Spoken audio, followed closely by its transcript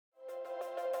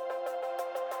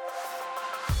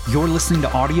You're listening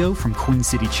to audio from Queen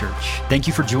City Church. Thank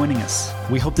you for joining us.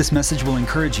 We hope this message will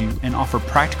encourage you and offer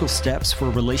practical steps for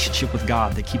a relationship with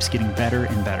God that keeps getting better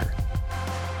and better.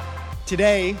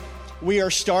 Today, we are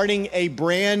starting a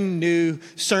brand new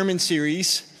sermon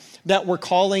series that we're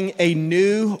calling A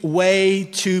New Way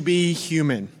to Be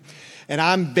Human. And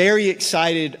I'm very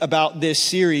excited about this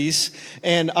series.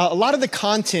 And a lot of the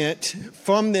content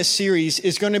from this series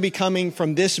is going to be coming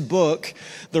from this book,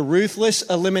 The Ruthless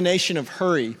Elimination of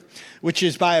Hurry, which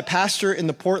is by a pastor in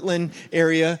the Portland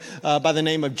area by the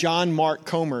name of John Mark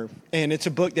Comer. And it's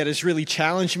a book that has really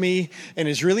challenged me and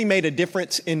has really made a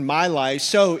difference in my life.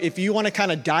 So if you want to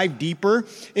kind of dive deeper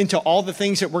into all the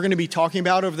things that we're going to be talking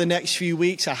about over the next few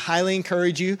weeks, I highly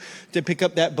encourage you to pick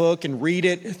up that book and read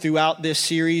it throughout this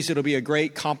series. It'll be a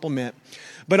great compliment.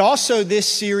 But also this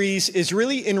series is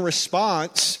really in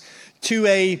response to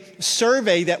a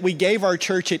survey that we gave our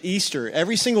church at Easter.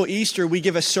 Every single Easter, we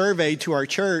give a survey to our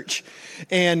church.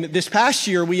 And this past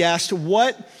year, we asked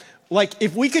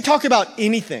if we could talk about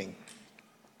anything,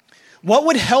 what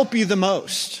would help you the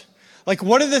most? Like,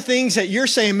 what are the things that you're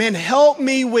saying, man, help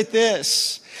me with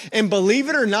this? And believe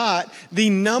it or not, the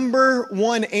number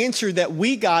one answer that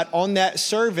we got on that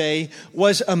survey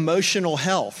was emotional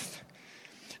health.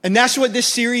 And that's what this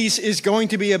series is going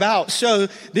to be about. So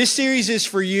this series is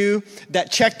for you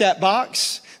that check that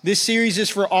box. This series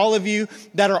is for all of you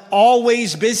that are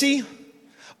always busy,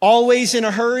 always in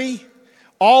a hurry,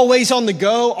 always on the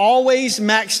go, always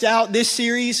maxed out. This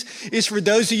series is for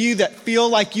those of you that feel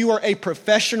like you are a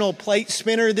professional plate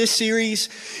spinner. This series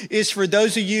is for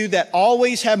those of you that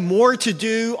always have more to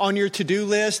do on your to-do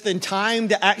list than time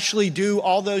to actually do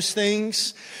all those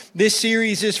things. This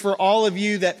series is for all of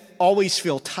you that always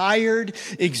feel tired,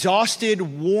 exhausted,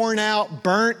 worn out,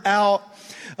 burnt out.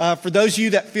 For those of you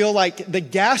that feel like the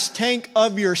gas tank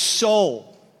of your soul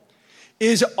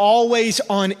is always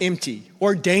on empty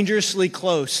or dangerously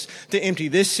close to empty.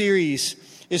 This series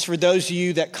is for those of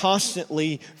you that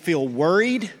constantly feel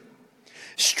worried,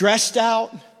 stressed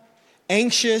out,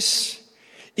 anxious,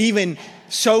 even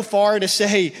so far to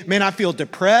say, man, I feel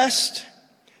depressed.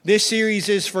 This series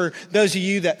is for those of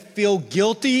you that feel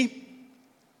guilty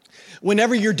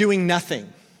whenever you're doing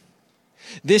nothing.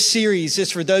 This series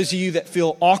is for those of you that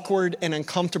feel awkward and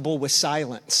uncomfortable with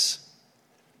silence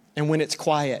and when it's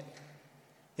quiet.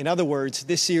 In other words,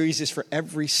 this series is for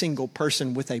every single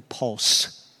person with a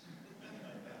pulse.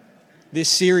 This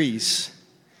series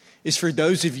is for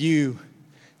those of you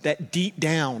that deep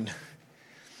down,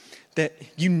 that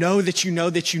you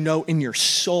know in your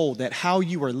soul that how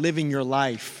you are living your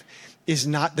life is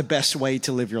not the best way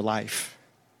to live your life.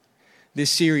 This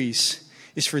series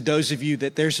is for those of you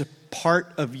that there's a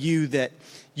part of you that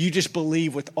you just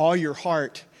believe with all your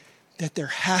heart that there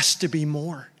has to be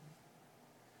more.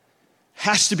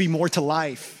 Has to be more to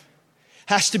life.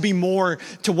 Has to be more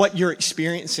to what you're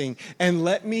experiencing. And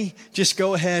let me just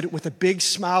go ahead with a big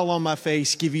smile on my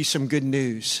face, give you some good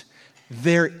news.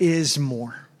 There is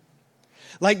more.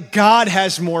 Like God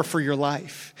has more for your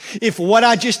life. If what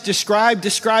I just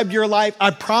described your life, I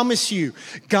promise you,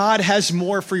 God has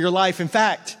more for your life. In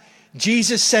fact,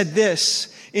 Jesus said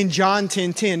this in John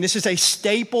 10:10. This is a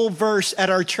staple verse at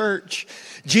our church.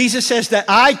 Jesus says that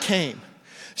I came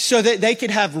so that they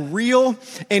could have real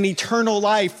and eternal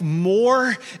life,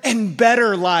 more and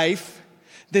better life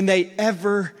than they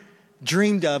ever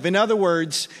dreamed of. In other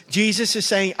words, Jesus is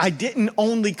saying, I didn't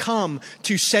only come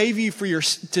to save you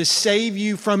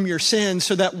from your sins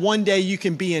so that one day you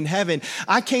can be in heaven.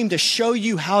 I came to show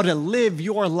you how to live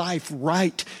your life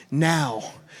right now.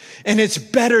 And it's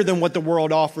better than what the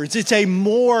world offers. It's a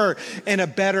more and a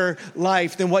better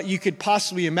life than what you could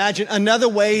possibly imagine. Another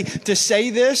way to say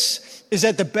this is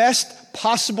that the best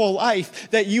possible life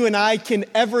that you and I can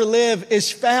ever live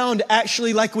is found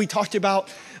actually, like we talked about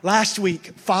last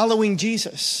week, following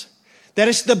Jesus. That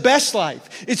it's the best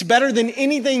life. It's better than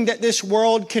anything that this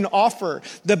world can offer.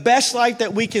 The best life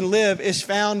that we can live is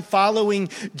found following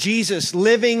Jesus,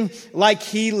 living like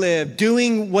he lived,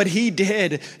 doing what he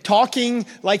did, talking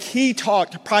like he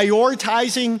talked,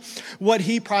 prioritizing what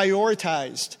he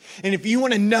prioritized. And if you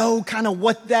want to know kind of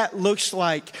what that looks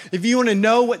like, if you want to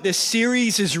know what this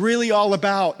series is really all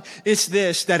about, it's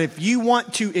this, that if you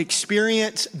want to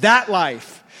experience that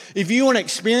life, if you want to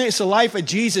experience the life of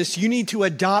Jesus, you need to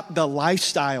adopt the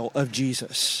lifestyle of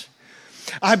Jesus.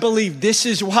 I believe this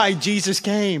is why Jesus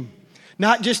came.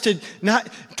 Not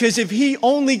because if he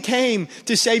only came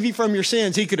to save you from your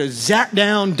sins, he could have zapped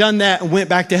down, done that, and went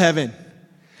back to heaven.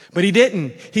 But he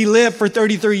didn't. He lived for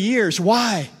 33 years.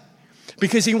 Why?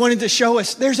 Because he wanted to show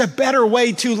us there's a better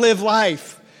way to live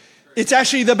life. It's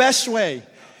actually the best way.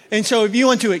 And so if you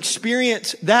want to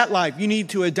experience that life, you need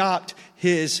to adopt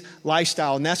his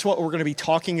lifestyle. And that's what we're going to be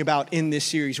talking about in this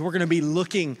series. We're going to be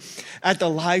looking at the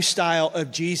lifestyle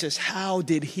of Jesus. How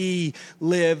did he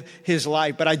live his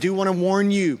life? But I do want to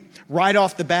warn you right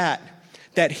off the bat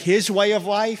that his way of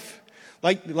life,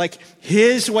 like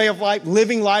his way of life,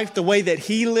 living life the way that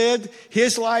he lived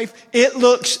his life, it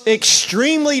looks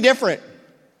extremely different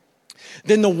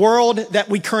than the world that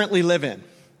we currently live in.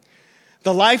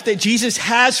 The life that Jesus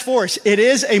has for us, it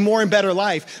is a more and better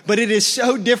life, but it is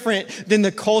so different than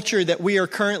the culture that we are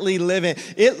currently living.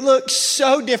 It looks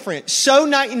so different, so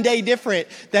night and day different,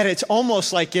 that it's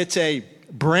almost like it's a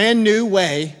brand new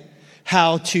way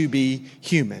how to be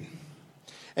human.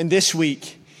 And this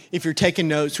week, if you're taking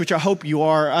notes, which I hope you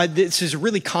are, this is a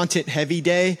really content-heavy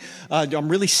day. I'm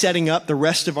really setting up the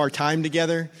rest of our time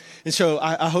together. And so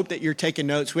I hope that you're taking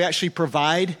notes. We actually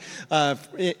provide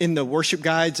in the worship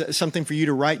guides something for you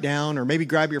to write down, or maybe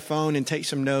grab your phone and take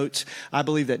some notes. I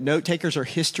believe that note takers are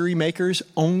history makers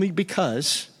only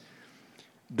because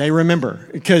they remember.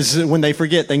 Because when they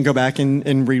forget, they can go back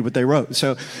and read what they wrote.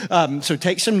 So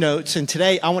take some notes. And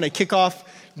today I want to kick off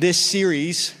this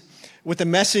series with a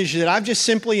message that I've just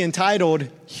simply entitled,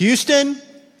 Houston,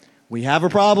 we have a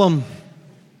problem.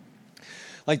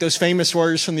 Like those famous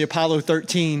words from the Apollo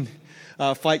 13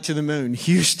 flight to the moon.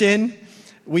 Houston,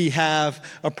 we have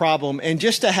a problem. And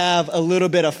just to have a little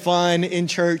bit of fun in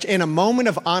church and a moment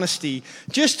of honesty,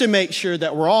 just to make sure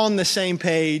that we're all on the same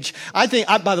page. By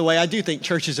the way, I do think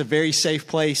church is a very safe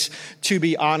place to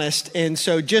be honest. And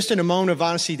so just in a moment of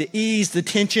honesty to ease the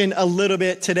tension a little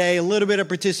bit today, a little bit of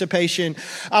participation,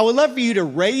 I would love for you to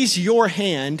raise your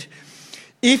hand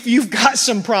if you've got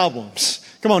some problems.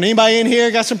 Come on, anybody in here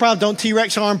got some problems? Don't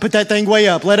T-Rex arm, put that thing way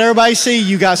up. Let everybody see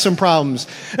you got some problems.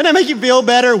 And that make you feel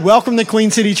better? Welcome to Queen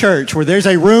City Church, where there's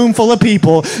a room full of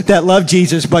people that love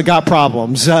Jesus but got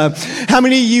problems. How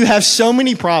many of you have so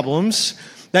many problems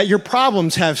that your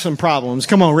problems have some problems?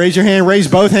 Come on, raise your hand, raise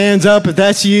both hands up if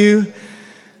that's you.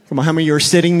 Come on, how many of you are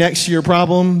sitting next to your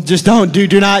problem? Just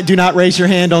do not raise your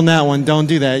hand on that one. Don't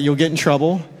do that. You'll get in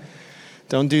trouble.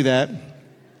 Don't do that.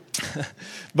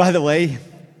 By the way,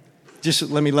 just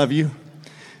let me love you.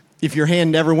 If your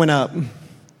hand never went up,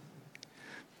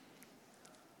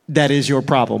 that is your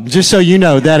problem. Just so you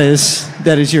know, that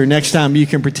is your next time you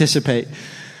can participate.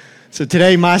 So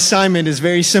today, my assignment is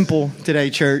very simple today,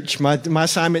 church. My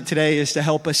assignment today is to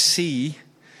help us see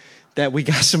that we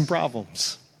got some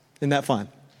problems. Isn't that fun?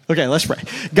 Okay, let's pray.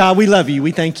 God, we love you.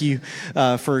 We thank you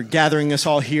for gathering us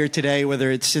all here today,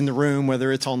 whether it's in the room,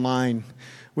 whether it's online.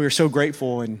 We are so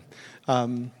grateful. And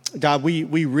God,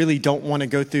 we really don't want to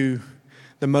go through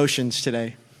the motions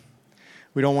today.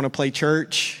 We don't want to play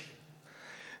church.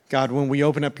 God, when we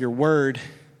open up your word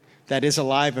that is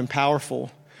alive and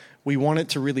powerful, we want it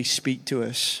to really speak to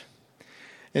us.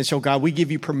 And so, God, we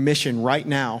give you permission right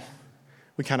now.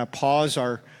 We kind of pause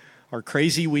our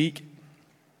crazy week,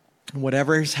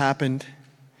 whatever has happened.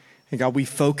 And God, we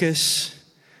focus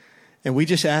and we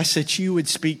just ask that you would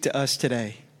speak to us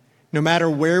today. No matter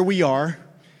where we are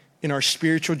in our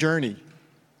spiritual journey,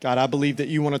 God, I believe that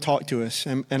you want to talk to us.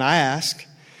 And I ask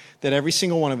that every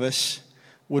single one of us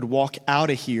would walk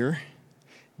out of here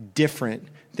different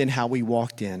than how we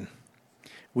walked in.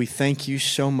 We thank you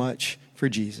so much for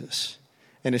Jesus.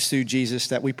 And it's through Jesus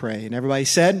that we pray. And everybody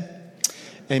said,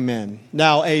 amen.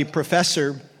 Now, a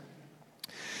professor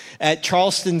at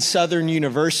Charleston Southern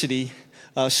University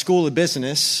School of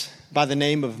Business by the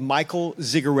name of Michael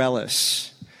Zigarellis,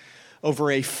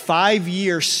 over a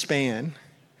 5-year span,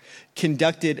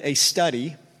 conducted a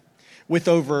study with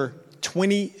over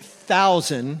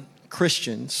 20,000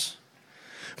 Christians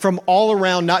from all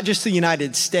around, not just the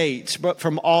United States, but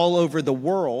from all over the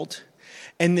world.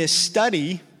 And this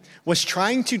study was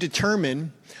trying to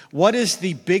determine what is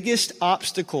the biggest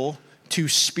obstacle to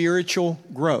spiritual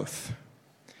growth.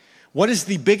 What is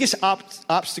the biggest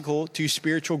obstacle to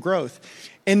spiritual growth?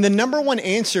 And the number one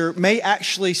answer may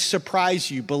actually surprise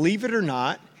you. Believe it or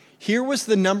not, here was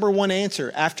the number one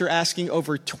answer after asking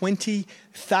over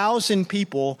 20,000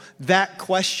 people that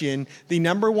question. The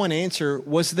number one answer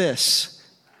was this: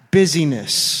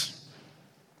 busyness.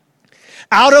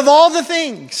 Out of all the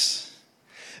things,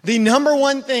 the number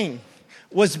one thing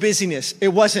was busyness. It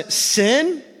wasn't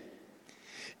sin.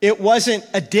 It wasn't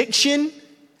addiction.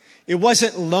 It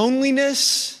wasn't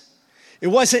loneliness. It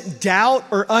wasn't doubt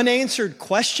or unanswered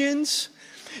questions.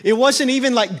 It wasn't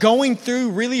even like going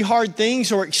through really hard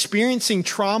things or experiencing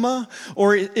trauma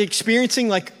or experiencing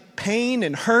like pain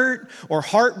and hurt or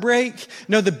heartbreak.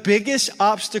 No, the biggest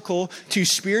obstacle to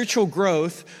spiritual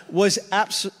growth was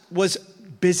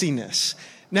busyness.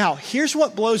 Now, here's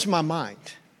what blows my mind.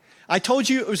 I told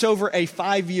you it was over a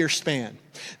 5-year span.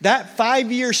 That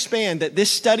 5-year span that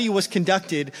this study was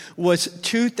conducted was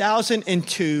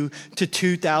 2002 to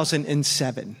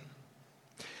 2007.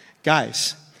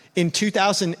 Guys, in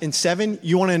 2007,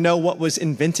 you want to know what was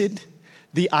invented?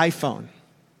 The iPhone.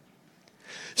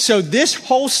 So this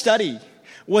whole study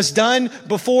was done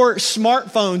before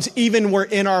smartphones even were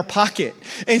in our pocket.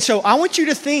 And so I want you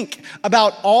to think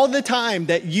about all the time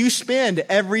that you spend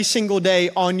every single day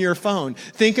on your phone.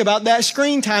 Think about that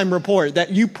screen time report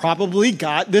that you probably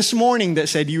got this morning that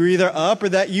said you were either up or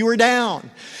that you were down.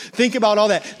 Think about all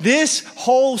that. This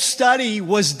whole study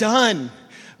was done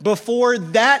before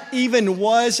that even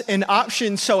was an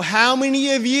option. So how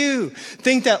many of you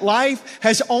think that life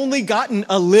has only gotten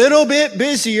a little bit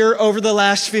busier over the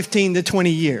last 15 to 20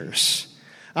 years?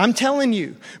 I'm telling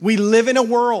you, we live in a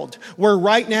world where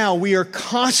right now we are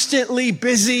constantly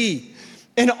busy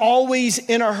and always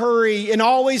in a hurry and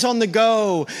always on the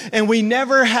go. And we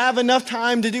never have enough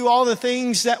time to do all the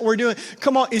things that we're doing.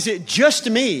 Come on, is it just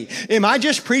me? Am I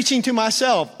just preaching to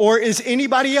myself? Or is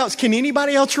anybody else? Can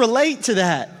anybody else relate to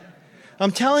that?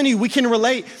 I'm telling you, we can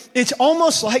relate. It's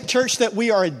almost like, church, that we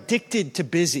are addicted to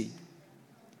busy.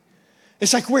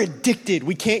 It's like we're addicted.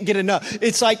 We can't get enough.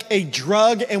 It's like a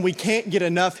drug and we can't get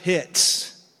enough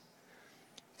hits.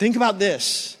 Think about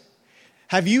this.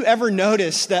 Have you ever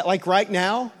noticed that, like right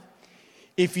now,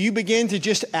 if you begin to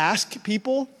just ask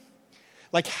people,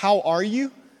 like, how are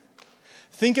you?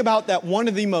 Think about that one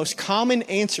of the most common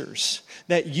answers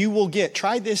that you will get.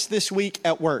 Try this week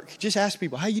at work. Just ask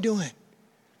people, how you doing?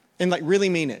 And like really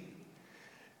mean it.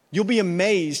 You'll be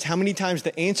amazed how many times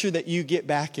the answer that you get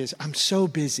back is, I'm so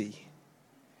busy.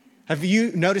 Have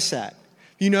you noticed that?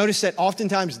 You notice that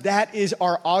oftentimes that is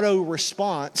our auto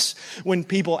response when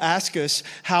people ask us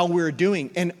how we're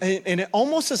doing. And it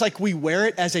almost is like we wear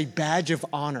it as a badge of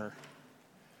honor.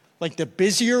 Like the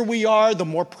busier we are, the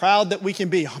more proud that we can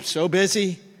be. I'm so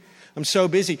busy. I'm so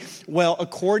busy. Well,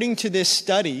 according to this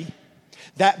study,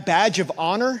 that badge of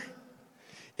honor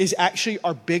is actually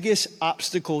our biggest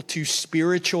obstacle to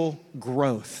spiritual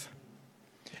growth.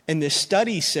 And this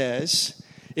study says,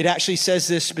 it actually says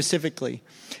this specifically,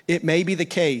 it may be the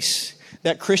case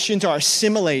that Christians are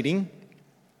assimilating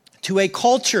to a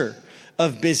culture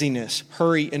of busyness,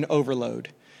 hurry, and overload,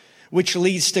 which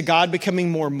leads to God becoming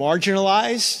more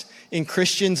marginalized in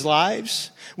Christians'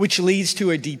 lives, which leads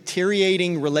to a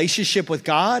deteriorating relationship with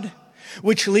God,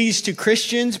 which leads to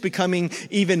Christians becoming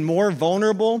even more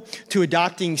vulnerable to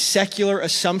adopting secular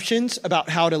assumptions about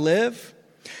how to live,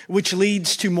 which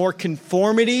leads to more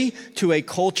conformity to a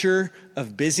culture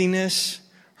of busyness,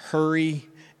 hurry,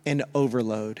 and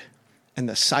overload. And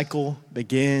the cycle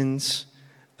begins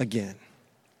again.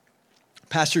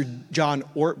 Pastor John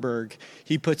Ortberg,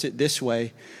 he puts it this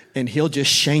way, and he'll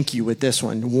just shank you with this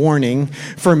one. Warning,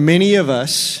 for many of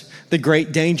us, the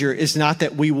great danger is not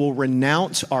that we will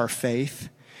renounce our faith.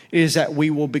 It is that we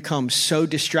will become so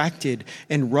distracted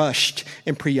and rushed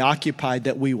and preoccupied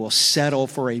that we will settle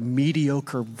for a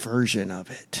mediocre version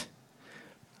of it.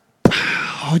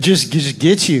 Oh, just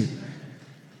gets you.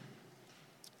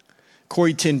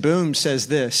 Corrie ten Boom says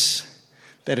this,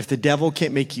 that if the devil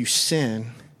can't make you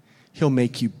sin, he'll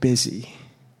make you busy.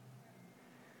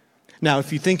 Now,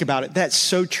 if you think about it, that's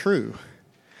so true.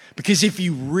 Because if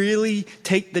you really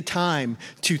take the time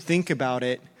to think about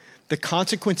it, the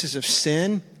consequences of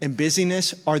sin and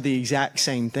busyness are the exact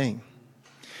same thing.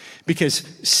 Because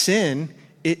sin,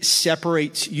 it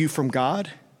separates you from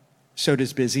God. So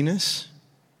does busyness.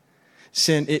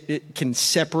 Sin, it can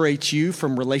separate you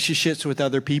from relationships with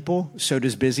other people. So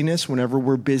does busyness. Whenever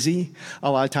we're busy, a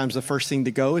lot of times the first thing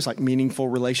to go is like meaningful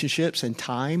relationships and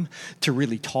time to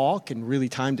really talk and really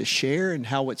time to share and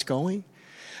how it's going.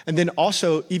 And then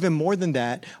also, even more than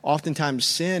that, oftentimes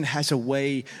sin has a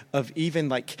way of even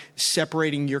like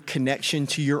separating your connection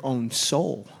to your own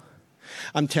soul.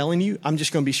 I'm telling you, I'm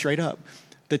just going to be straight up.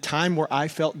 The time where I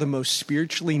felt the most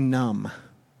spiritually numb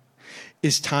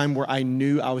is time where I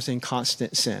knew I was in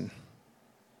constant sin.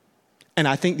 And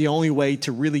I think the only way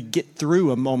to really get through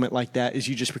a moment like that is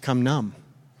you just become numb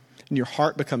and your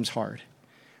heart becomes hard.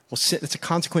 Well, it's a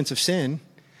consequence of sin,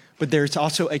 but there's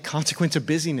also a consequence of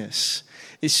busyness.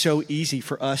 It's so easy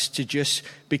for us to just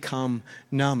become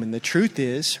numb. And the truth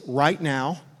is, right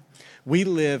now, we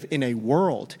live in a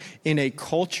world, in a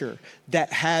culture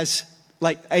that has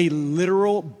like a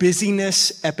literal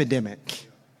busyness epidemic.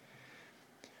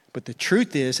 But the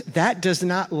truth is, that does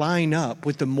not line up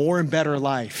with the more and better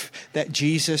life that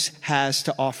Jesus has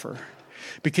to offer.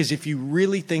 Because if you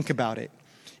really think about it,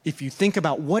 if you think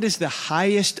about what is the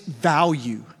highest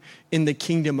value in the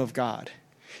kingdom of God,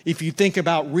 If you think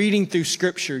about reading through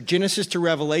Scripture, Genesis to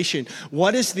Revelation,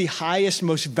 what is the highest,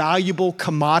 most valuable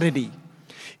commodity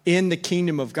in the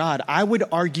kingdom of God? I would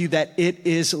argue that it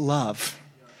is love.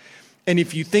 And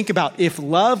if you think about if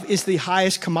love is the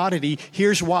highest commodity,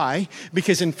 here's why.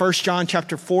 Because in 1 John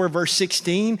chapter 4, verse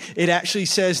 16, it actually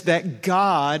says that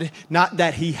God, not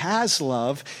that he has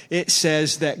love, it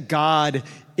says that God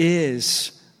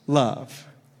is love.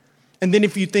 And then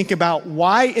if you think about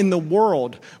why in the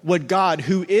world would God,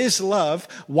 who is love,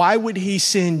 why would he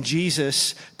send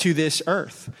Jesus to this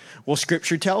earth? Well,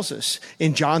 Scripture tells us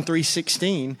in John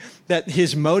 3:16 that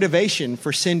his motivation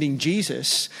for sending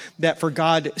Jesus, that for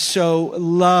God so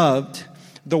loved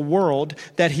the world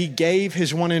that he gave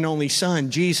his one and only Son,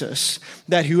 Jesus,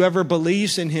 that whoever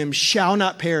believes in him shall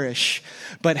not perish,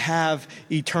 but have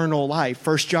eternal life.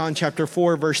 1 John chapter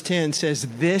 4, verse 10 says,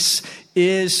 this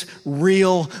is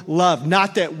real love.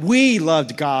 Not that we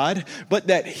loved God, but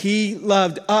that he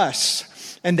loved us,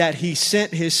 and that he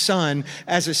sent his Son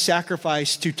as a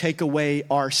sacrifice to take away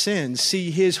our sins. See,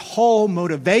 his whole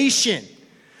motivation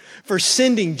for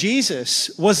sending Jesus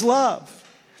was love.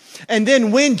 And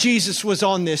then when Jesus was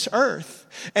on this earth,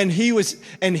 and he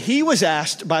was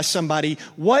asked by somebody,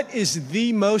 what is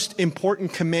the most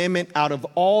important commandment out of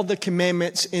all the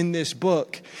commandments in this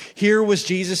book? Here was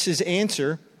Jesus'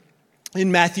 answer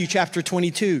in Matthew chapter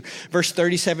 22, verse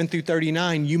 37 through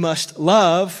 39. You must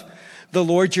love the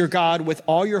Lord your God with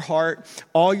all your heart,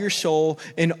 all your soul,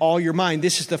 and all your mind.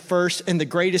 This is the first and the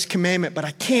greatest commandment, but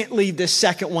I can't leave this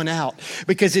second one out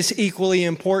because it's equally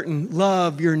important.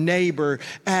 Love your neighbor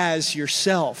as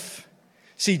yourself.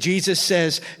 See, Jesus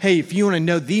says, hey, if you want to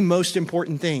know the most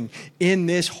important thing in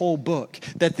this whole book,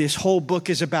 that this whole book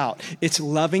is about, it's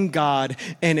loving God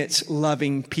and it's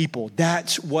loving people.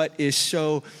 That's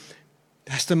the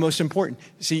most important.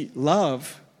 See,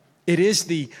 love, it is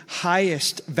the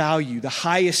highest value, the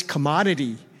highest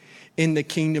commodity in the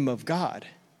kingdom of God.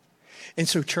 And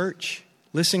so, church,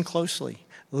 listen closely,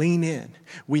 lean in.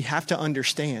 We have to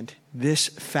understand this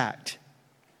fact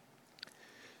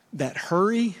that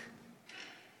hurry,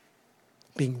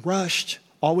 being rushed,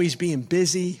 always being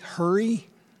busy, hurry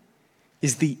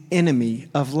is the enemy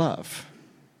of love.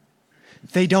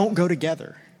 They don't go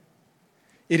together.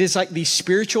 It is like the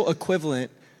spiritual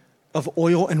equivalent of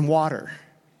oil and water.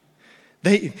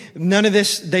 None of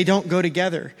this, they don't go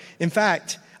together. In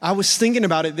fact, I was thinking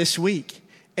about it this week,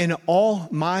 and all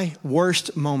my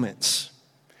worst moments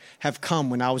have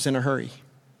come when I was in a hurry.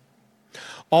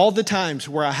 All the times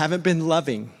where I haven't been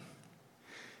loving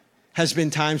has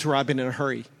been times where I've been in a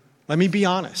hurry. Let me be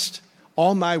honest.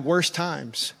 All my worst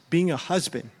times being a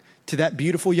husband to that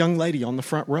beautiful young lady on the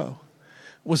front row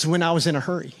was when I was in a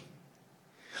hurry.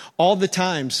 All the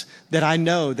times that I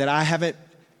know that I haven't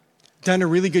done a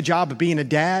really good job of being a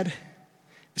dad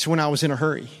is when I was in a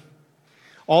hurry.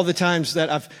 All the times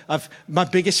that my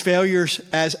biggest failures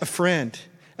as a friend,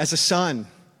 as a son,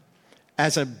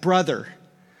 as a brother,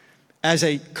 as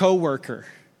a coworker,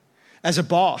 as a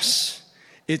boss,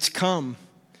 it's come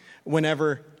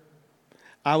whenever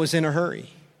I was in a hurry.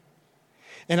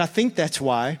 And I think that's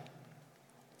why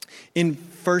in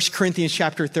 1 Corinthians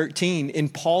chapter 13, in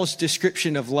Paul's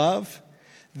description of love,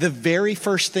 the very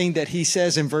first thing that he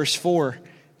says in verse 4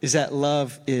 is that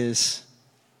love is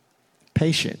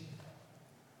patient.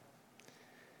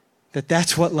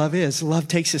 That's what love is. Love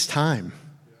takes its time.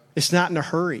 It's not in a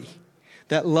hurry.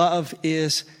 That love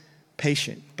is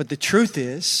patient. But the truth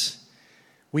is,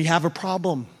 we have a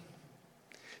problem.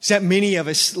 It's that many of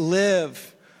us live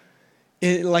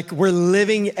like we're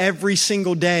living every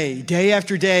single day, day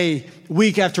after day,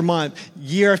 week after month,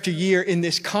 year after year, in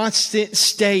this constant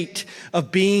state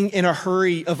of being in a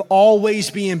hurry, of always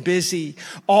being busy,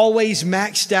 always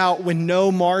maxed out with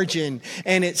no margin.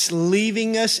 And it's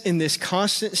leaving us in this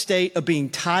constant state of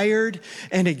being tired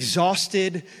and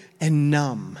exhausted and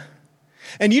numb.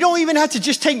 And you don't even have to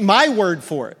just take my word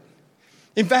for it.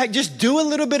 In fact, just do a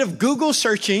little bit of Google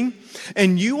searching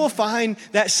and you will find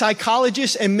that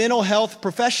psychologists and mental health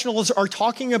professionals are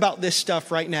talking about this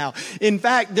stuff right now. In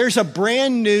fact, there's a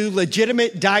brand new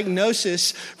legitimate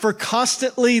diagnosis for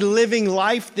constantly living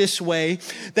life this way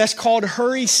that's called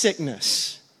hurry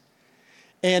sickness.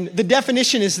 And the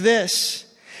definition is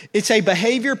this: it's a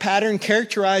behavior pattern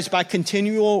characterized by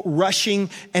continual rushing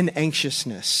and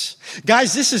anxiousness.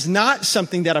 Guys, this is not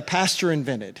something that a pastor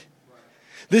invented.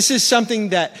 This is something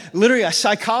that literally a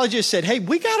psychologist said, hey,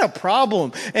 we got a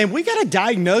problem and we got to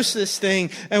diagnose this thing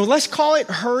and let's call it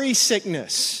hurry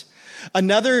sickness.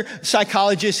 Another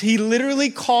psychologist, he literally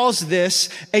calls this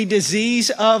a disease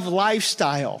of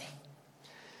lifestyle.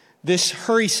 This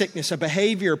hurry sickness, a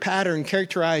behavior pattern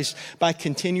characterized by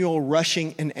continual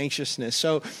rushing and anxiousness.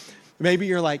 So maybe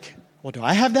you're like, well, do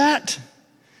I have that?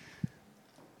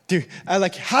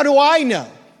 How do I know?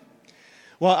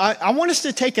 Well, I want us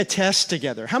to take a test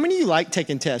together. How many of you like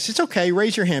taking tests? It's okay.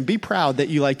 Raise your hand. Be proud that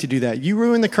you like to do that. You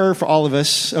ruin the curve for all of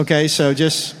us. Okay, so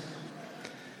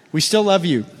we still love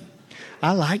you.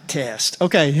 I like tests.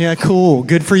 Okay, yeah, cool.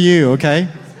 Good for you, okay?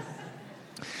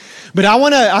 But I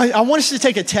want us to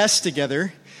take a test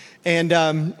together, and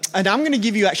I'm going to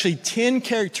give you actually 10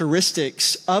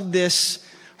 characteristics of this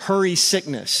hurry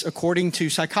sickness, according to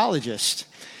psychologists.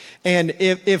 And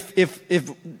if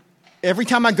every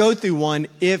time I go through one,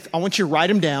 I want you to write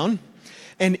them down,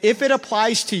 and if it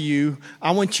applies to you,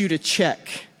 I want you to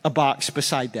check a box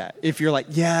beside that. If you're like,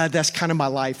 yeah, that's kind of my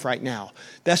life right now.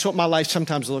 That's what my life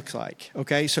sometimes looks like.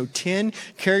 Okay, so 10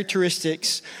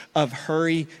 characteristics of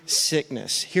hurry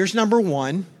sickness. Here's number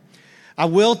 1. I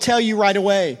will tell you right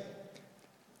away,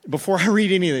 before I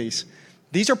read any of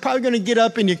these are probably going to get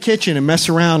up in your kitchen and mess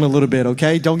around a little bit,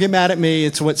 okay? Don't get mad at me.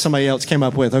 It's what somebody else came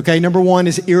up with, okay? Number 1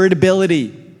 is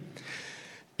irritability.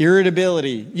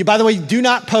 Irritability. You, by the way, do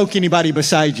not poke anybody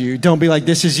beside you. Don't be like,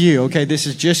 this is you, okay? This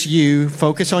is just you.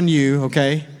 Focus on you,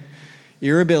 okay?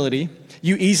 Irritability.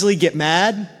 You easily get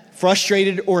mad,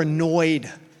 frustrated, or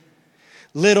annoyed.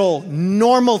 Little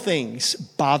normal things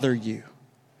bother you.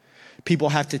 People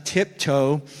have to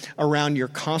tiptoe around your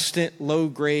constant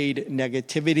low-grade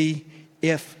negativity,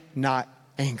 if not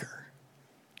anger.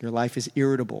 Your life is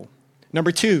irritable.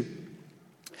 Number 2,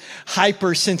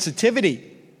 hypersensitivity.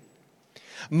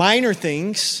 Minor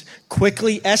things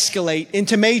quickly escalate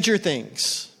into major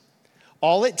things.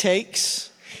 All it takes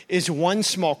is one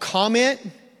small comment,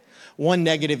 one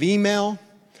negative email,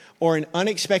 or an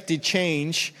unexpected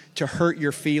change to hurt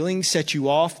your feelings, set you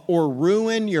off, or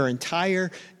ruin your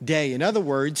entire day. In other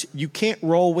words, you can't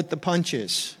roll with the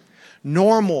punches.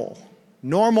 Normal,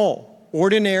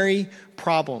 ordinary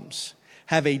problems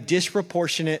have a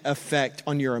disproportionate effect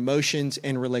on your emotions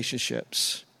and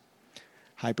relationships.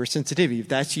 Hypersensitivity. If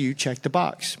that's you, check the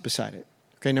box beside it.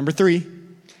 Okay, number 3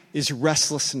 is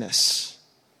restlessness.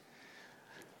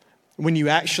 When you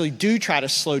actually do try to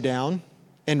slow down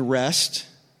and rest,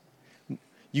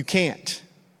 you can't.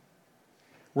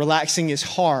 Relaxing is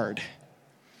hard,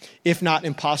 if not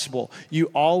impossible.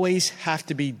 You always have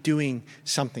to be doing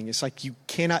something. It's like you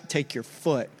cannot take your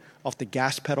foot off the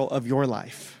gas pedal of your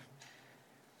life.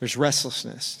 There's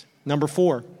restlessness. Number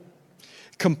 4,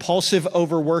 compulsive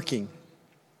overworking.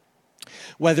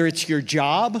 Whether it's your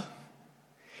job,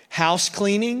 house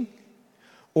cleaning,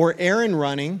 or errand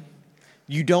running,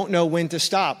 you don't know when to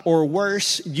stop. Or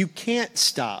worse, you can't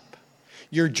stop.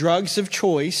 Your drugs of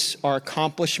choice are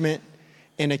accomplishment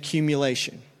and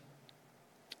accumulation.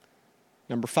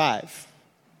 Number 5,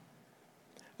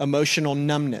 emotional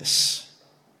numbness.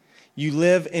 You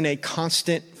live in a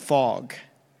constant fog.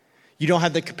 You don't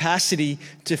have the capacity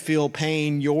to feel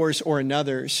pain, yours or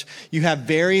another's. You have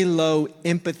very low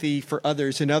empathy for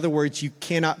others. In other words, you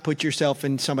cannot put yourself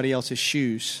in somebody else's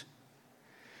shoes.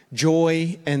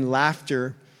 Joy and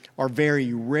laughter are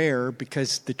very rare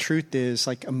because the truth is,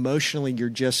 like, emotionally, you're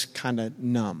just kind of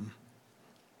numb.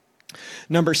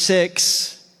 Number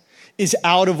 6 is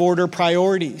out of order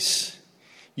priorities.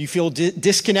 You feel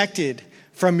disconnected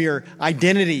from your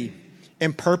identity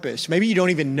and purpose. Maybe you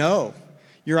don't even know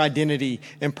your identity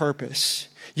and purpose.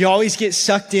 You always get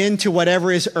sucked into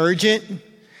whatever is urgent,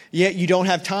 yet you don't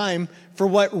have time for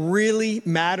what really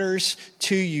matters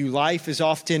to you. Life is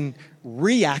often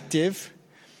reactive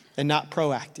and not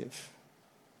proactive.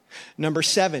 Number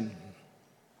 7,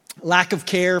 lack of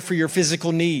care for your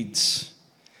physical needs.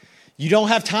 You don't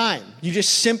have time. You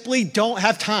just simply don't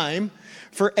have time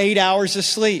for 8 hours of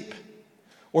sleep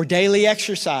or daily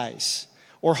exercise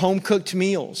or home-cooked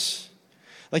meals.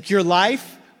 Like, your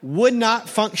life would not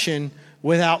function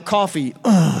without coffee,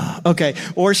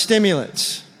 or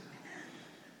stimulants.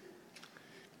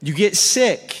 You get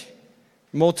sick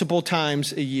multiple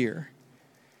times a year.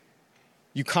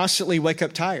 You constantly wake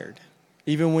up tired.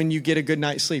 Even when you get a good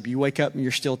night's sleep, you wake up and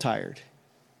you're still tired.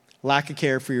 Lack of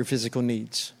care for your physical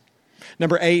needs.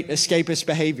 Number 8, escapist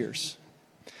behaviors.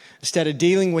 Instead of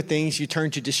dealing with things, you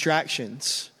turn to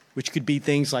distractions, which could be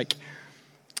things like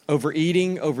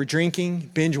overeating,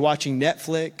 overdrinking, binge watching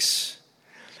Netflix,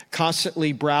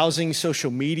 constantly browsing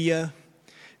social media,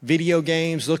 video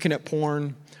games, looking at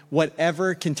porn,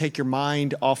 whatever can take your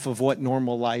mind off of what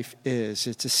normal life is.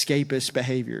 It's escapist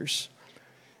behaviors.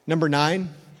 Number 9,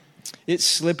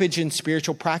 it's slippage in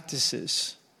spiritual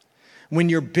practices. When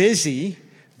you're busy,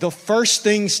 the first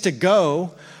things to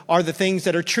go are the things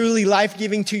that are truly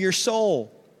life-giving to your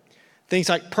soul. Things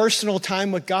like personal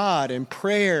time with God and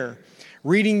prayer,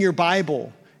 reading your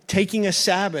Bible, taking a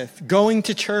Sabbath, going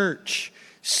to church,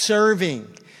 serving,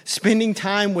 spending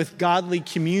time with godly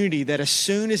community, that as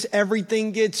soon as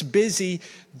everything gets busy,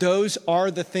 those are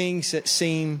the things that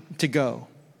seem to go.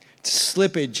 It's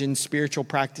slippage in spiritual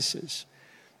practices.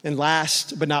 And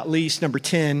last but not least, number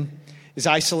 10 is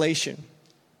isolation.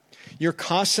 You're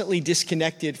constantly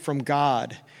disconnected from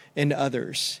God and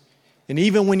others. And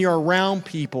even when you're around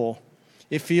people,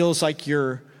 it feels like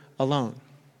you're alone.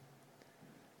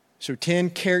 So 10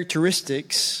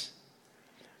 characteristics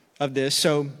of this.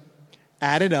 So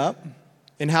add it up.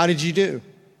 And how did you do?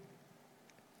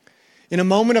 In a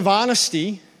moment of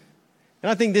honesty,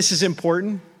 and I think this is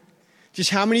important, just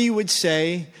how many of you would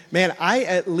say, man, I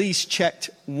at least checked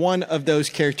one of those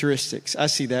characteristics? I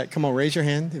see that. Come on, raise your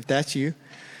hand if that's you.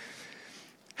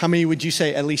 How many would you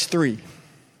say at least 3?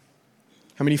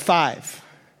 How many 5?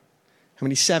 How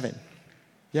many 7?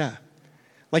 Yeah.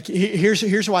 Like,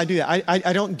 here's why I do that.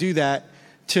 I don't do that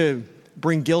to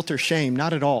bring guilt or shame,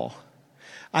 not at all.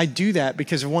 I do that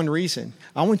because of one reason.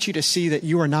 I want you to see that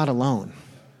you are not alone.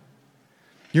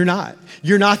 You're not.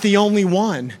 You're not the only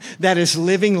one that is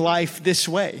living life this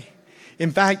way.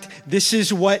 In fact, this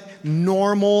is what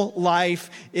normal life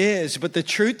is. But the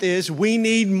truth is, we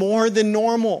need more than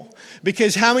normal.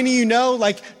 Because how many of you know,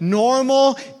 like,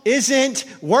 normal isn't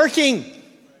working?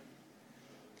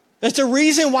 That's a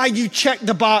reason why you check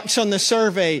the box on the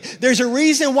survey. There's a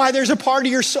reason why there's a part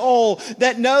of your soul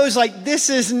that knows, like, this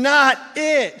is not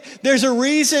it. There's a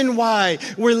reason why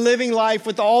we're living life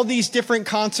with all these different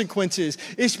consequences.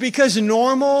 It's because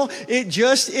normal, it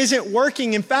just isn't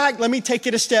working. In fact, let me take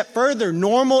it a step further.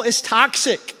 Normal is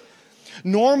toxic.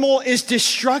 Normal is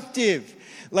destructive.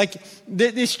 Like,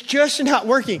 it's just not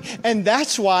working. And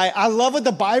that's why I love what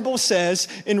the Bible says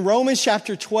in Romans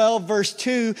chapter 12, verse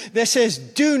 2, that says,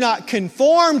 do not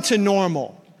conform to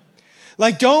normal.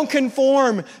 Like, don't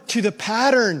conform to the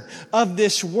pattern of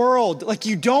this world. Like,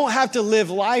 you don't have to live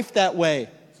life that way.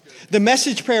 The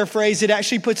Message paraphrase, it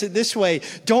actually puts it this way: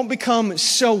 don't become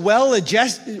so well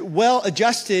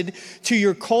adjusted to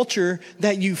your culture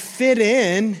that you fit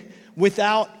in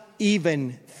without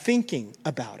even thinking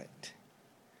about it.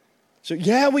 So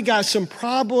yeah, we got some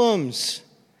problems.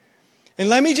 And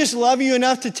let me just love you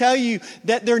enough to tell you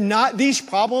that these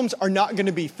problems are not going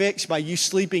to be fixed by you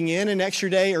sleeping in an extra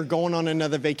day or going on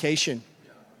another vacation.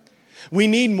 We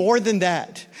need more than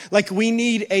that. Like, we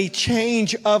need a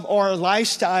change of our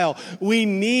lifestyle. We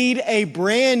need a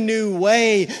brand new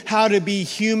way how to be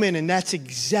human. And that's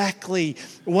exactly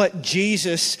what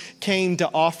Jesus came to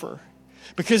offer.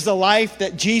 Because the life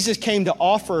that Jesus came to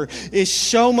offer is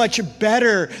so much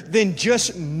better than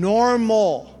just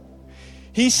normal.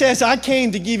 He says, I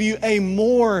came to give you a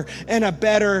more and a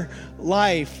better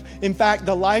life. In fact,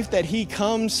 the life that he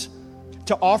comes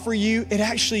to offer you, it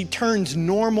actually turns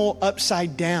normal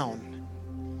upside down.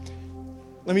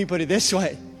 Let me put it this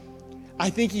way. I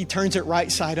think he turns it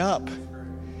right side up.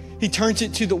 He turns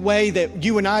it to the way that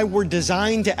you and I were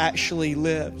designed to actually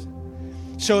live.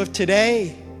 So if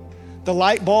today the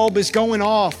light bulb is going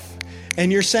off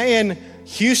and you're saying,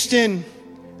 Houston,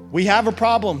 we have a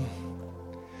problem.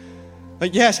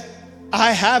 But yes,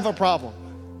 I have a problem.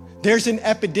 There's an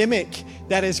epidemic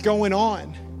that is going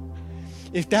on.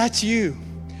 If that's you,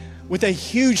 with a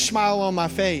huge smile on my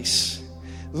face,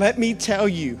 let me tell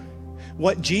you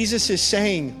what Jesus is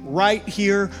saying right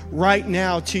here, right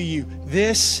now to you.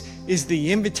 This is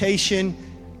the invitation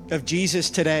of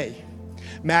Jesus today.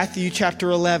 Matthew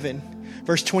chapter 11.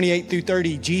 Verse 28 through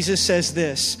 30, Jesus says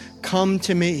this: come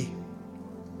to me,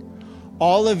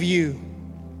 all of you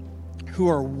who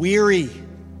are weary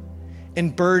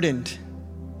and burdened,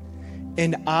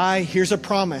 and here's a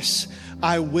promise,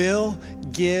 I will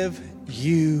give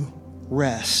you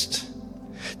rest.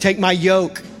 Take my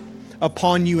yoke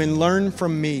upon you and learn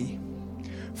from me,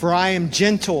 for I am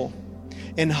gentle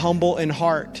and humble in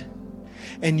heart,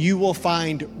 and you will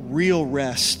find real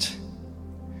rest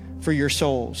for your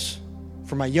souls.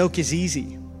 For my yoke is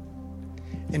easy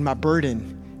and my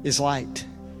burden is light.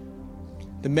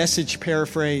 The Message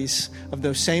paraphrase of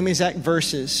those same exact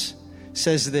verses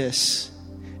says this,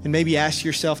 and maybe ask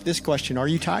yourself this question: are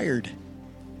you tired?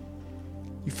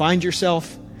 You find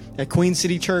yourself at Queen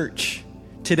City Church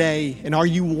today, and are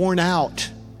you worn out?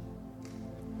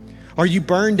 Are you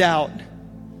burned out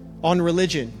on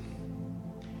religion?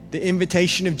 The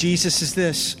invitation of Jesus is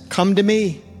this: come to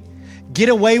me, get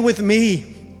away with me,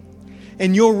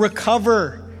 and you'll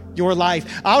recover your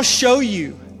life. I'll show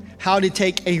you how to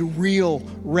take a real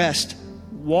rest.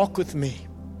 Walk with me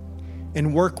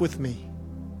and work with me.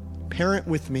 Parent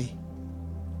with me.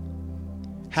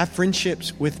 Have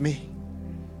friendships with me.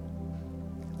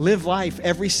 live life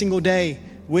every single day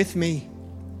with me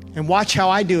and watch how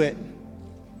I do it.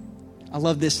 I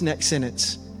love this next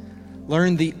sentence.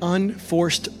 Learn the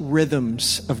unforced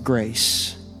rhythms of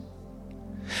grace.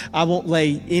 I won't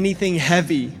lay anything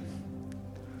heavy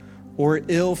or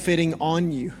ill-fitting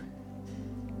on you.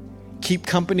 Keep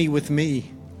company with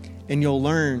me and you'll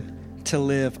learn to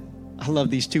live. I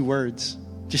love these two words.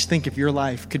 Just think if your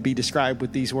life could be described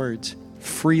with these words: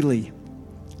 freely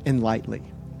and lightly.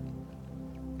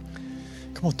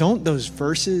 Come on, don't those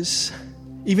verses,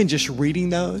 even just reading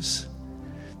those,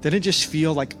 doesn't it just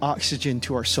feel like oxygen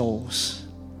to our souls?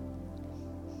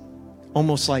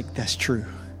 Almost like that's true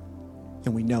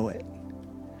and we know it.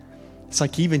 It's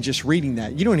like even just reading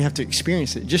that, you don't even have to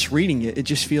experience it. Just reading it, it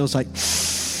just feels like,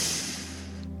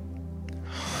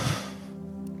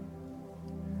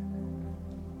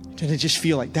 doesn't it just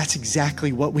feel like that's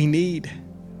exactly what we need?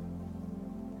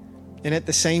 And at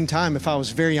the same time, if I was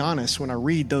very honest, when I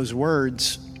read those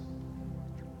words,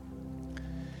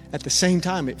 at the same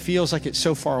time, it feels like it's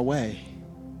so far away.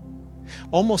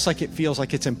 Almost like it feels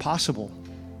like it's impossible.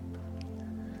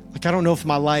 Like I don't know if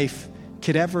my life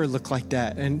could ever look like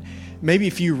that. And maybe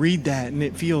if you read that and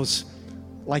it feels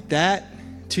like that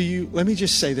to you, let me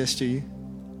just say this to you.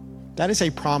 That is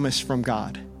a promise from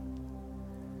God.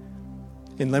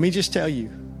 And let me just tell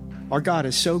you, our God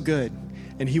is so good,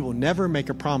 and he will never make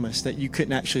a promise that you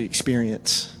couldn't actually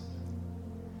experience.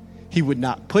 He would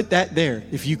not put that there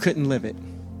if you couldn't live it.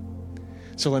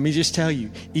 So let me just tell you,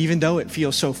 even though it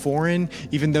feels so foreign,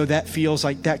 even though that feels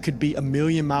like that could be a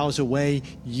million miles away,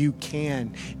 you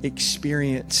can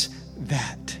experience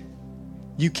that.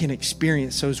 You can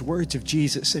experience those words of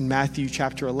Jesus in Matthew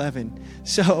chapter 11.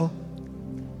 So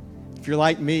if you're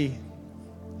like me,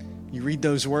 you read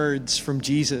those words from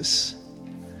Jesus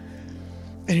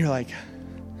and you're like,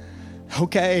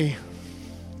 okay,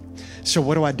 so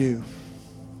what do I do?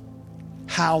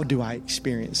 How do I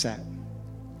experience that?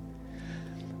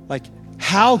 Like,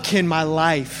 how can my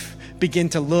life begin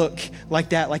to look like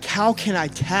that? Like, how can I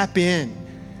tap in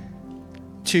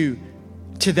to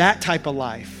that type of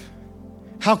life?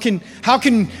 How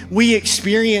can we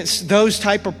experience those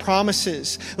type of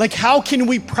promises? Like, how can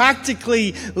we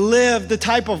practically live the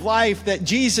type of life that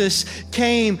Jesus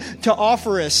came to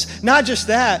offer us? Not just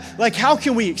that, like, how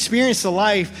can we experience the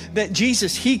life that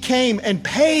Jesus, he came and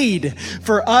paid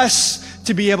for us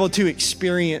to be able to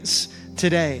experience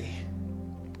today?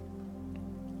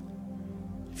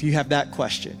 If you have that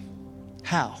question,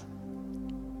 how?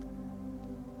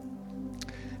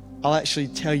 I'll actually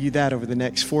tell you that over the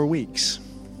next 4 weeks.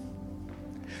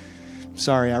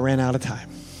 Sorry, I ran out of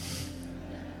time.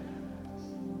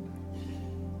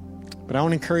 But I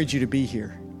want to encourage you to be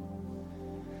here,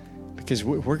 because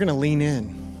we're going to lean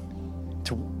in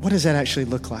to what does that actually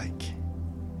look like?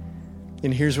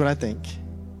 And here's what I think.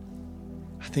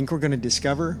 I think we're going to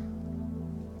discover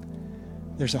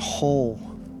there's a whole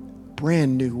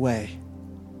brand new way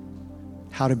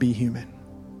how to be human.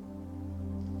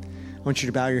 I want you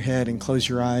to bow your head and close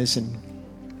your eyes. And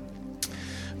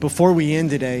before we end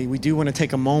today, we do want to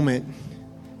take a moment,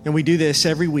 and we do this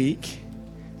every week.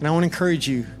 And I want to encourage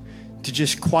you to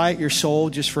just quiet your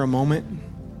soul just for a moment.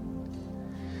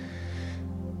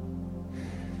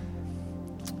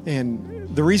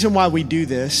 And the reason why we do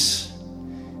this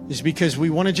is because we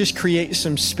want to just create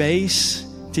some space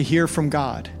to hear from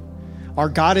God. Our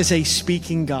God is a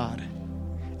speaking God,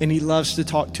 and he loves to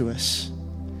talk to us.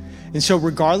 And so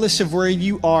regardless of where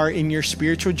you are in your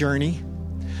spiritual journey,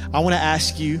 I want to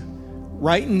ask you,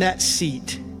 right in that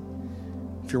seat,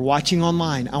 if you're watching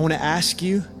online, I want to ask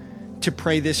you to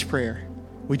pray this prayer.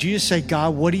 Would you just say,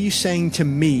 God, what are you saying to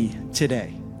me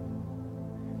today?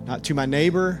 Not to my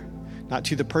neighbor, not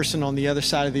to the person on the other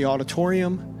side of the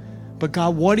auditorium, but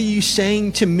God, what are you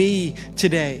saying to me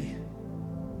today?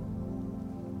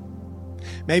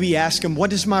 Maybe ask him, what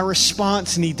does my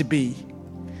response need to be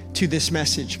to this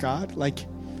message, God? Like,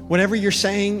 whatever you're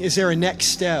saying, is there a next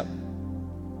step?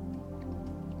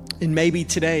 And maybe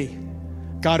today,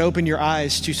 God, open your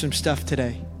eyes to some stuff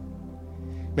today.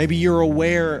 Maybe you're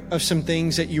aware of some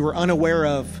things that you were unaware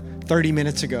of 30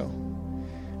 minutes ago.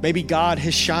 Maybe God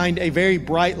has shined a very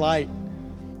bright light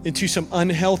into some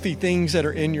unhealthy things that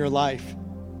are in your life.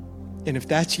 And if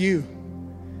that's you,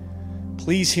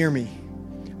 please hear me.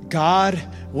 God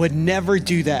would never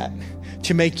do that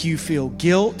to make you feel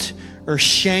guilt or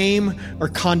shame or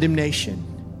condemnation.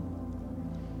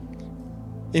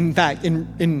 In fact,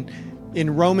 in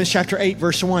Romans chapter 8,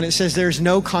 verse 1, it says there's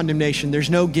no condemnation, there's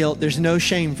no guilt, there's no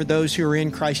shame for those who are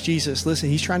in Christ Jesus. Listen,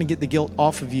 he's trying to get the guilt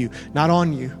off of you, not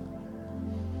on you.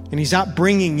 And he's not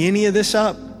bringing any of this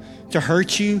up to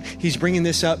hurt you. He's bringing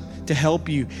this up to help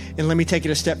you. And let me take it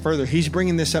a step further. He's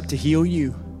bringing this up to heal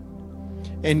you.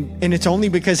 And it's only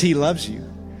because he loves you.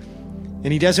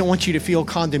 And he doesn't want you to feel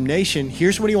condemnation.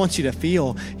 Here's what he wants you to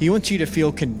feel. He wants you to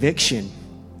feel conviction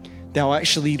that will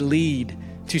actually lead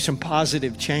to some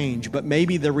positive change. But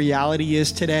maybe the reality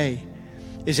is today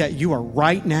is that you are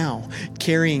right now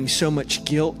carrying so much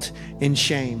guilt and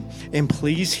shame. And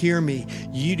please hear me,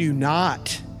 you do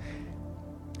not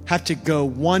have to go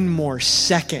one more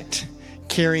second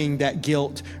carrying that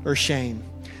guilt or shame.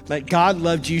 Like, God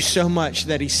loved you so much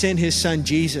that he sent his son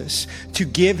Jesus to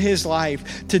give his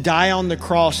life, to die on the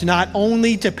cross, not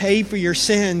only to pay for your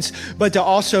sins, but to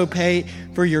also pay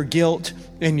for your guilt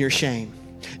and your shame.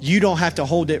 You don't have to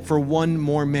hold it for one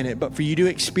more minute, but for you to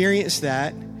experience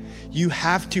that, you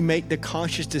have to make the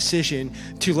conscious decision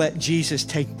to let Jesus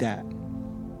take that.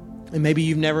 And maybe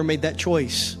you've never made that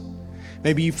choice.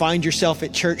 Maybe you find yourself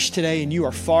at church today and you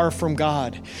are far from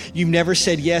God. You've never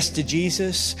said yes to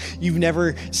Jesus. You've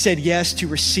never said yes to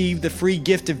receive the free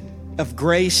gift of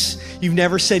grace. You've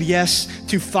never said yes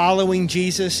to following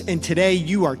Jesus. And today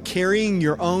you are carrying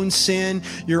your own sin,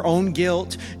 your own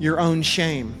guilt, your own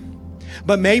shame.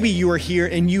 But maybe you are here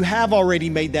and you have already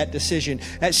made that decision.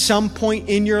 At some point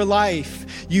in your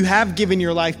life, you have given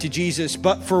your life to Jesus,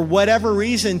 but for whatever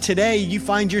reason, today you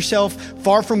find yourself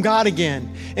far from God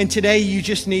again. And today you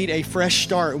just need a fresh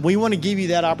start. We want to give you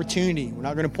that opportunity. We're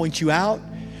not going to point you out.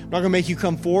 We're not going to make you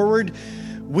come forward.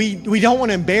 We don't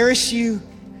want to embarrass you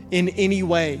in any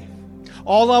way.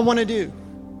 All I want to do,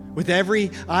 with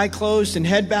every eye closed and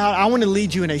head bowed, I want to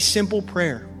lead you in a simple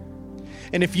prayer.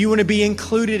 And if you want to be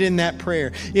included in that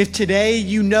prayer, if today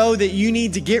you know that you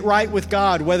need to get right with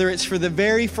God, whether it's for the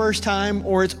very first time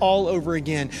or it's all over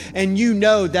again, and you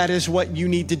know that is what you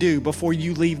need to do before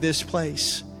you leave this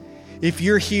place. If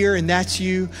you're here and that's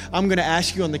you, I'm going to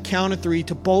ask you on the count of 3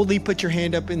 to boldly put your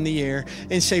hand up in the air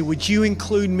and say, would you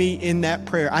include me in that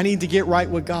prayer? I need to get right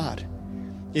with God.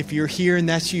 If you're here and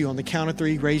that's you, on the count of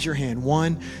 3, raise your hand.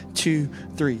 1, 2,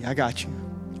 3. I got you.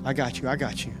 I got you. I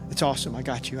got you. It's awesome. I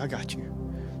got you. I got you.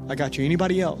 I got you.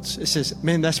 Anybody else? It says,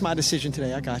 man, that's my decision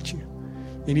today. I got you.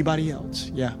 Anybody else?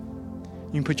 Yeah.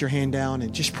 You can put your hand down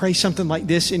and just pray something like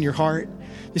this in your heart.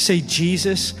 Just say,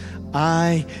 Jesus,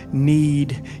 I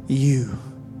need you.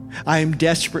 I am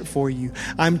desperate for you.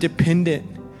 I'm dependent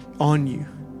on you.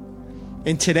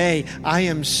 And today, I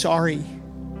am sorry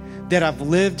that I've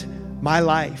lived my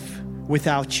life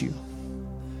without you.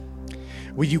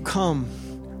 Will you come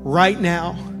right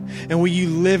now? And will you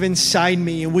live inside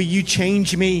me? And will you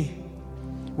change me?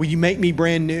 Will you make me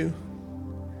brand new?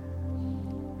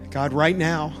 God, right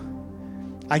now,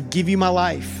 I give you my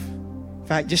life. In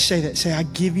fact, just say that. Say, I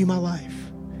give you my life.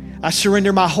 I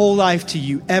surrender my whole life to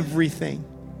you, everything.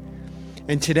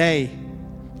 And today,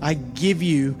 I give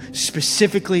you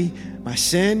specifically my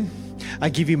sin. I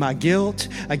give you my guilt.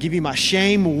 I give you my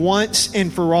shame once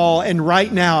and for all. And right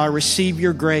now, I receive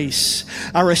your grace.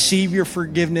 I receive your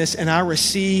forgiveness. And I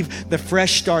receive the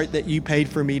fresh start that you paid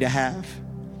for me to have.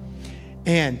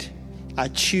 And I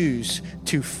choose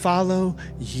to follow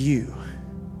you.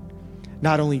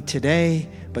 Not only today,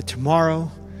 but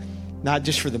tomorrow. Not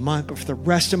just for the month, but for the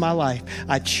rest of my life.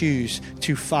 I choose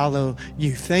to follow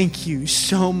you. Thank you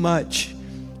so much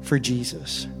for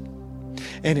Jesus.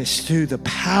 And it's through the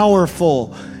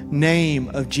powerful name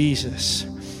of Jesus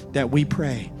that we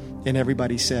pray. And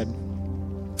everybody said,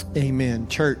 amen.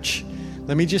 Church,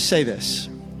 let me just say this.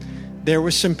 There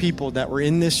was some people that were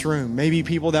in this room, maybe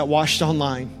people that watched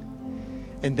online,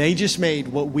 and they just made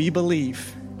what we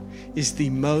believe is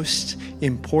the most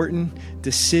important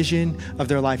decision of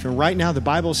their life. And right now, the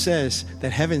Bible says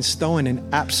that heaven's throwing an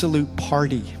absolute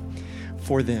party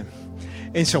for them.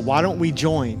 And so why don't we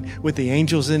join with the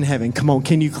angels in heaven? Come on,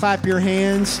 can you clap your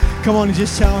hands? Come on and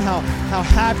just tell them how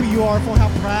happy you are for them, how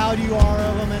proud you are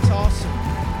of them. That's awesome.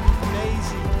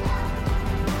 Amazing.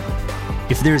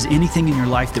 If there's anything in your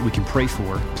life that we can pray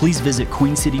for, please visit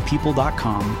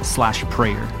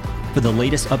queencitypeople.com/prayer. For the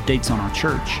latest updates on our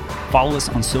church, follow us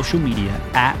on social media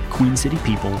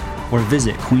 @QueenCityPeople or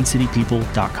visit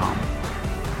queencitypeople.com.